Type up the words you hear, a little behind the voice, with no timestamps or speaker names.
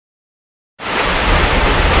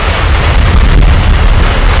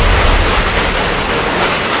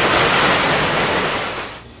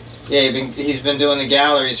Yeah, he's been doing the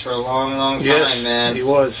galleries for a long, long time, yes, man. He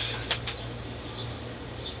was.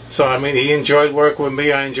 So I mean, he enjoyed working with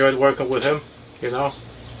me. I enjoyed working with him. You know,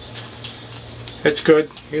 it's good.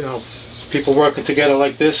 You know, people working together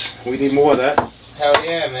like this. We need more of that. Hell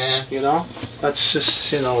yeah, man. You know, that's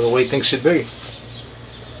just the way things should be.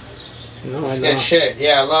 You know, it's good shit.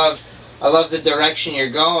 Yeah, I love the direction you're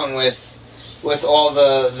going with all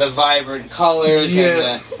the vibrant colors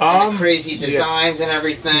and the crazy designs and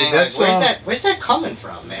everything. That's, like, where's that coming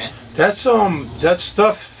from, man? That's that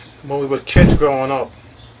stuff when we were kids growing up.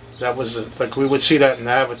 That was like we would see that in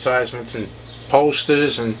advertisements and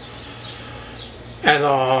posters and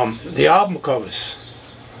the album covers.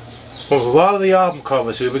 Well, a lot of the album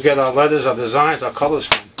covers we would get our letters, our designs, our colors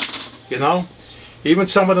from. You know, even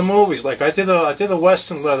some of the movies. Like I did a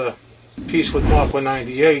Western letter piece with Mark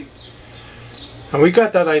 198, and we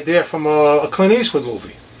got that idea from a Clint Eastwood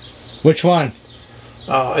movie. Which one?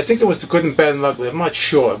 I think it was The Good and Bad and Ugly. I'm not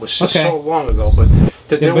sure. It was just so long ago, but.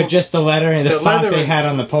 But just the letter and the font they had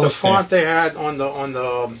on the poster. The font they had on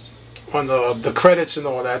the credits and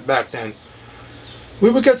all that back then. We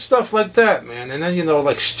would get stuff like that, man. And then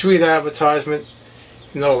like street advertisement,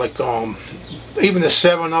 like even the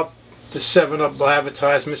 7-Up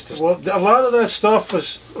advertisements. Well, a lot of that stuff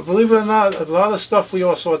was, believe it or not, a lot of stuff we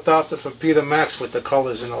also adopted from Peter Max with the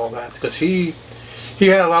colors and all that, because he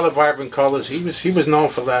had a lot of vibrant colors. He was known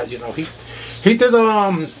for that. He did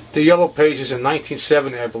the Yellow Pages in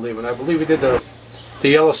 1970, I believe, and I believe he did the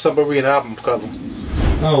Yellow Submarine album cover.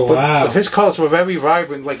 Oh wow! But his colors were very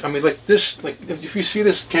vibrant. Like this. Like if you see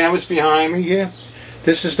this canvas behind me here,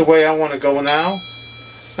 this is the way I want to go now,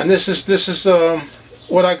 and this is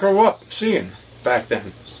what I grew up seeing back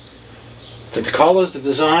then. The colors, the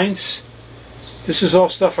designs. This is all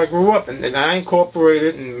stuff I grew up and I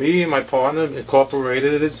incorporated, and me and my partner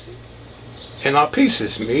incorporated it in our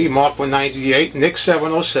pieces. Me, Mark 198, Nick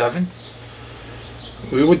 707.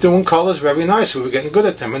 We were doing colors very nice. We were getting good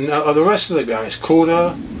at them. And the rest of the guys,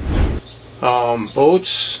 Kuda,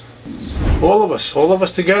 Boots, all of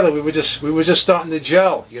us together, we were just starting to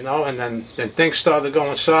gel, and then things started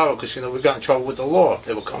going sour because we got in trouble with the law.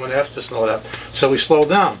 They were coming after us and all that. So we slowed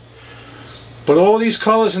down. But all these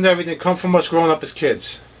colors and everything come from us growing up as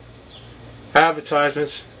kids.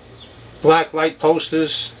 Advertisements, black light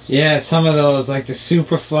posters. Yeah, some of those, like the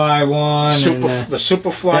Superfly one, the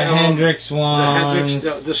Superfly, the Hendrix one,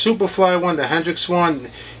 the Superfly one, the Hendrix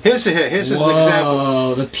one. Here's an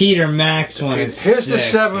example. The Peter Max one. Here's sick, the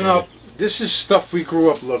 7-Up. Dude. This is stuff we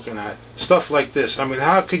grew up looking at. Stuff like this. I mean,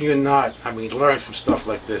 how can you not? Learn from stuff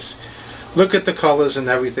like this. Look at the colors and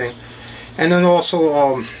everything, and then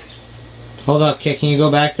also. Hold up, Kit. Can you go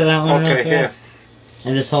back to that one? Okay, here.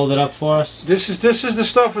 And just hold it up for us. This is the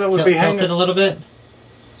stuff that would be hanging. Tilt it a little bit.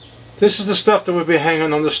 This is the stuff that would be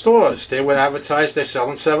hanging on the stores. They would advertise they're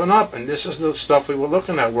selling 7-Up, and this is the stuff we were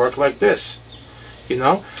looking at. Work like this,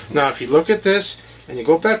 Now, if you look at this and you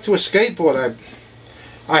go back to a skateboard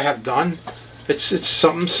I have done, it's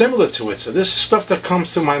something similar to it. So this is stuff that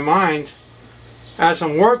comes to my mind as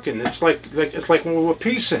I'm working. It's like when we were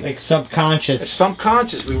piecing. Like subconscious. It's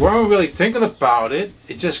subconscious. We weren't really thinking about it.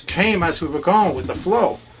 It just came as we were going with the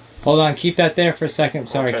flow. Hold on, keep that there for a second.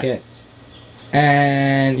 Sorry, okay. Kit.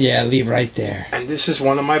 And yeah, leave right there. And this is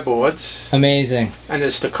one of my boards. Amazing. And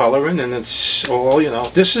it's the coloring, and it's all,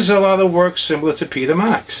 This is a lot of work similar to Peter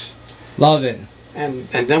Max. Love it. And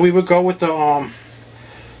then we would go with the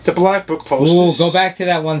Black Book posters. Ooh, go back to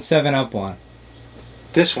that 7-Up one.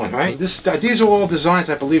 This one, right? These are all designs,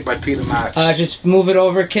 I believe, by Peter Max. Just move it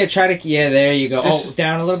over, Kit. Try to, yeah, there you go.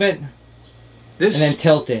 Down a little bit. And then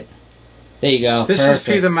tilt it. There you go. This is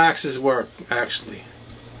Peter Max's work, actually.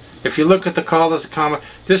 If you look at the colors,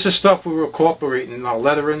 this is stuff we were incorporating in our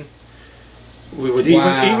lettering. We would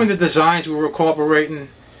even the designs we were incorporating,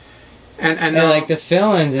 and like the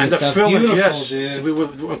fill-ins and stuff. The fill-ins, yes, dude. We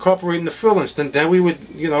were incorporating the fill-ins. Then we would,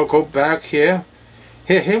 go back here.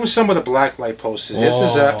 Here was some of the black light posters. Here's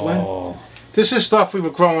the Zeppelin. This is stuff we were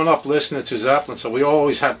growing up listening to Zeppelin, so we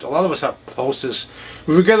always had, a lot of us had posters.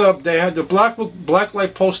 We would get up, they had the black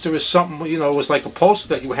light poster is something, it was like a poster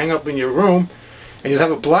that you would hang up in your room, and you'd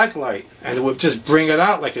have a black light, and it would just bring it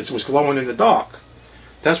out like it was glowing in the dark.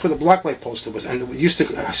 That's what the black light poster was. And we used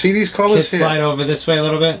to, see these colors here? Slide over this way a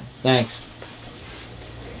little bit. Thanks.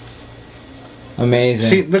 Amazing.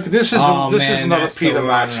 See, look, this is another Peter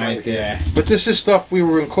Max right there. But this is stuff we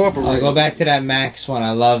were incorporating. I'll go back to that Max one.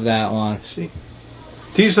 I love that one. See,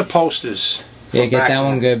 these are posters. Yeah, get that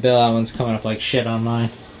one good, Bill. That one's coming up like shit on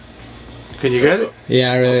mine. Can you get it?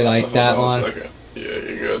 Yeah, I really like that one. Yeah,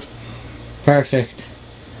 you're good. Perfect.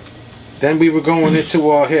 Then we were going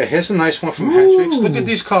into here's a nice one from Hendrix. Look at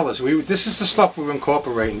these colors. This is the stuff we were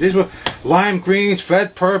incorporating. These were lime greens,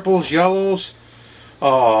 red purples, yellows,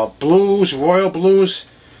 blues, royal blues.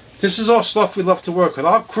 This is all stuff we love to work with.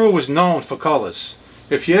 Our crew was known for colors.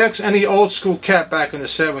 If you ask any old school cat back in the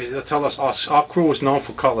 70s, they'll tell us our crew was known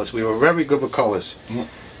for colors. We were very good with colors.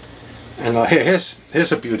 And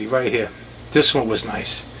here's a beauty right here. This one was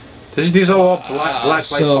nice. These are all black light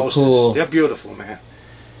posters. Cool. They're beautiful, man.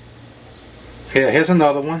 Here's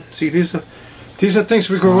another one. See, these are things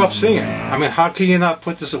we grew up seeing. I mean, how can you not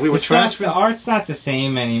put this? We were transferring. The art's not the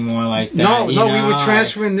same anymore like that. No, we were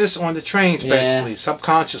transferring this on the trains, basically.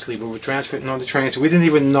 Subconsciously, we were transferring on the trains. We didn't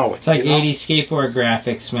even know it. It's like 80s skateboard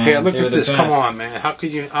graphics, man. Yeah, look at this. Come on, man. How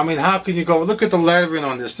could you? I mean, how can you go? Look at the lettering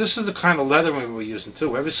on this. This is the kind of lettering we were using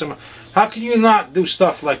too. Every summer. How can you not do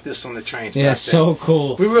stuff like this on the trains? Yeah, so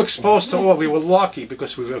cool. We were exposed to all. We were lucky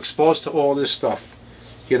because we were exposed to all this stuff.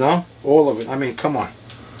 You know, all of it. I mean, come on.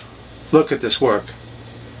 Look at this work.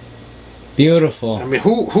 Beautiful. I mean,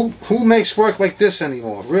 who makes work like this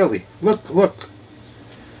anymore? Really? Look.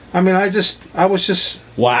 I mean, I was just.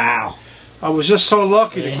 Wow. I was just so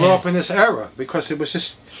lucky to grow up in this era because it was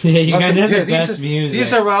just. Yeah, you guys have the best music.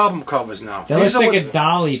 These are album covers now. That looks like a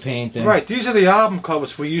dolly painting. Right. These are the album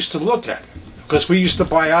covers we used to look at because we used to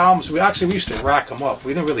buy albums. We used to rack them up.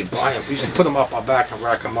 We didn't really buy them. We used to put them up our back and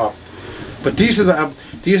rack them up. But these are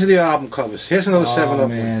the album covers. Here's another 7-Up. Oh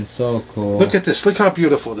man, so cool. Look at this. Look how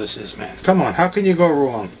beautiful this is, man. Come on, how can you go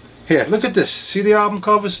wrong? Here, look at this. See the album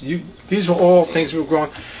covers? These were all things we were growing.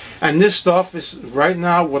 And this stuff is right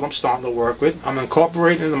now what I'm starting to work with. I'm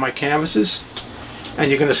incorporating into my canvases. And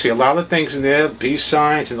you're going to see a lot of things in there, peace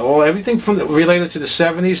signs and everything related to the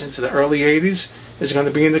 70s into the early 80s is going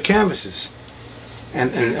to be in the canvases.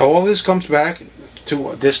 And all this comes back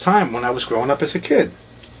to this time when I was growing up as a kid.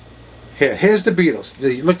 Here's the Beatles.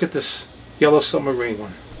 Look at this yellow submarine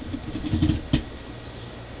one.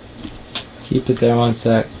 Keep it there 1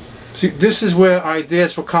 sec. See, this is where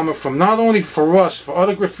ideas were coming from. Not only for us, for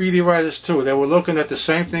other graffiti writers too. They were looking at the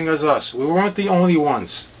same thing as us. We weren't the only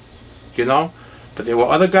ones, you know. But there were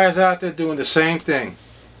other guys out there doing the same thing.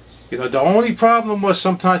 You know, the only problem was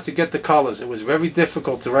sometimes to get the colors. It was very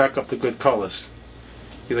difficult to rack up the good colors.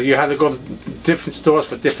 You know, you had to go to different stores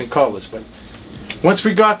for different colors, but once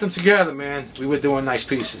we got them together, man, we were doing nice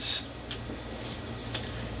pieces.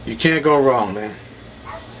 You can't go wrong, man.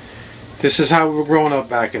 This is how we were growing up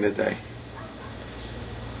back in the day.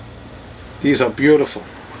 These are beautiful.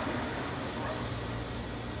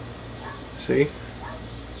 See?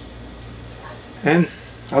 And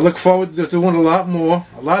I look forward to doing a lot more,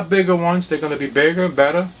 a lot bigger ones. They're going to be bigger,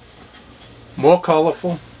 better, more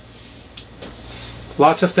colorful.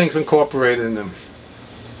 Lots of things incorporated in them.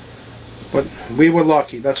 But we were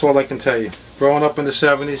lucky, that's all I can tell you. Growing up in the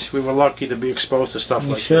 70s, we were lucky to be exposed to stuff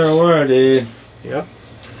like this. Sure were, dude. Yep.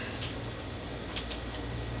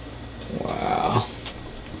 Wow.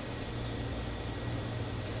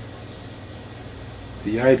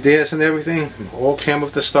 The ideas and everything all came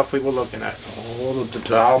with the stuff we were looking at. All of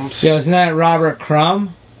the albums. Yeah, wasn't that Robert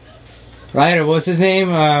Crumb? Right? Or what's his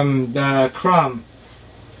name? Crumb.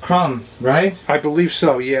 Crumb, right? I believe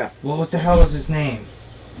so, yeah. Well, what the hell was his name?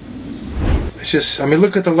 It's just, I mean,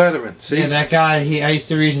 look at the lettering. See? Yeah, that guy. I used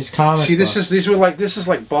to read his comics. See, this is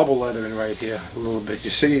like bubble lettering right here, a little bit.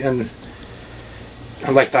 You see, and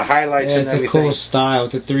like the highlights and everything. It's a cool style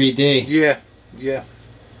with the 3D. Yeah, yeah,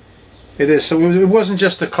 it is. So it wasn't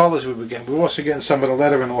just the colors we were getting. We were also getting some of the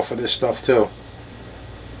lettering off of this stuff too.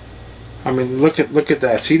 I mean, look at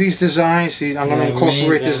that. See these designs? See, I'm going to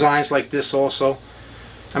incorporate designs like this also.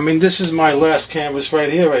 I mean, this is my last canvas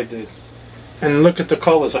right here I did. And look at the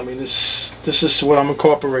colors. I mean, this is what I'm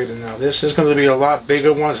incorporating now. This is going to be a lot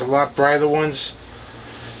bigger ones, a lot brighter ones.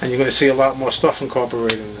 And you're going to see a lot more stuff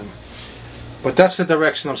incorporated in them. But that's the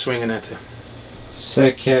direction I'm swinging into.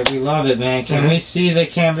 Sick, kid. We love it, man. Can we see the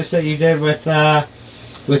canvas that you did with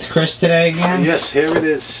Chris today again? Yes, here it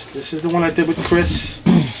is. This is the one I did with Chris.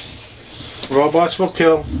 Robots Will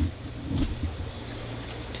Kill.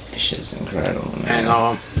 This shit's incredible, man.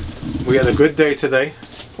 And we had a good day today.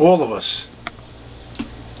 All of us.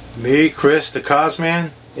 Me, Chris, the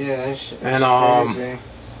Cosman. Yeah, and crazy.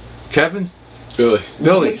 Kevin.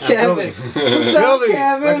 Billy. Kevin. What's up, Billy.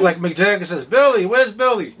 Kevin? Like Mick Jagger says, Billy, where's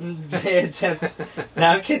Billy?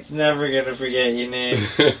 Now kid's never gonna forget your name.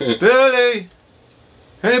 Billy.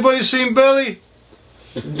 Anybody seen Billy?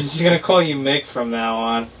 I'm just gonna call you Mick from now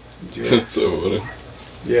on. Yeah. That's so funny.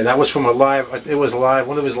 Yeah, that was from a live. It was live.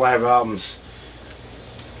 One of his live albums.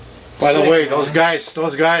 By the way, those guys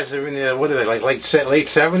are in the, what are they, like late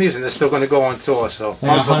 70s, and they're still going to go on tour. So they're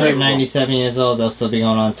 197 years old. They'll still be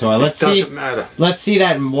going on tour. Doesn't matter. Let's see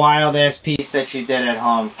that wild ass piece that you did at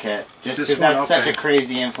home, Kit. Just because that's such a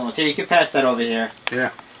crazy influence. Here, you can pass that over here. Yeah.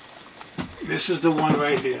 This is the one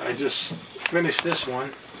right here. I just finished this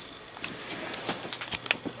one.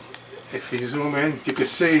 If you zoom in, you can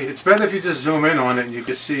see. It's better if you just zoom in on it, and you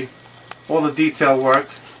can see all the detail work.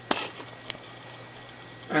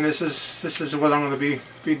 And this is what I'm going to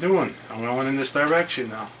be doing. I'm going in this direction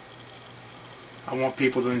now. I want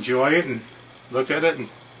people to enjoy it and look at it, and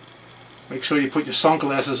make sure you put your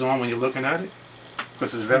sunglasses on when you're looking at it,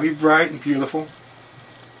 because it's very bright and beautiful.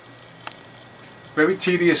 Very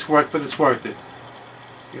tedious work, but it's worth it.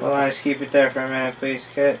 Well, let's keep it there for a minute, please,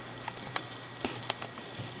 Kit.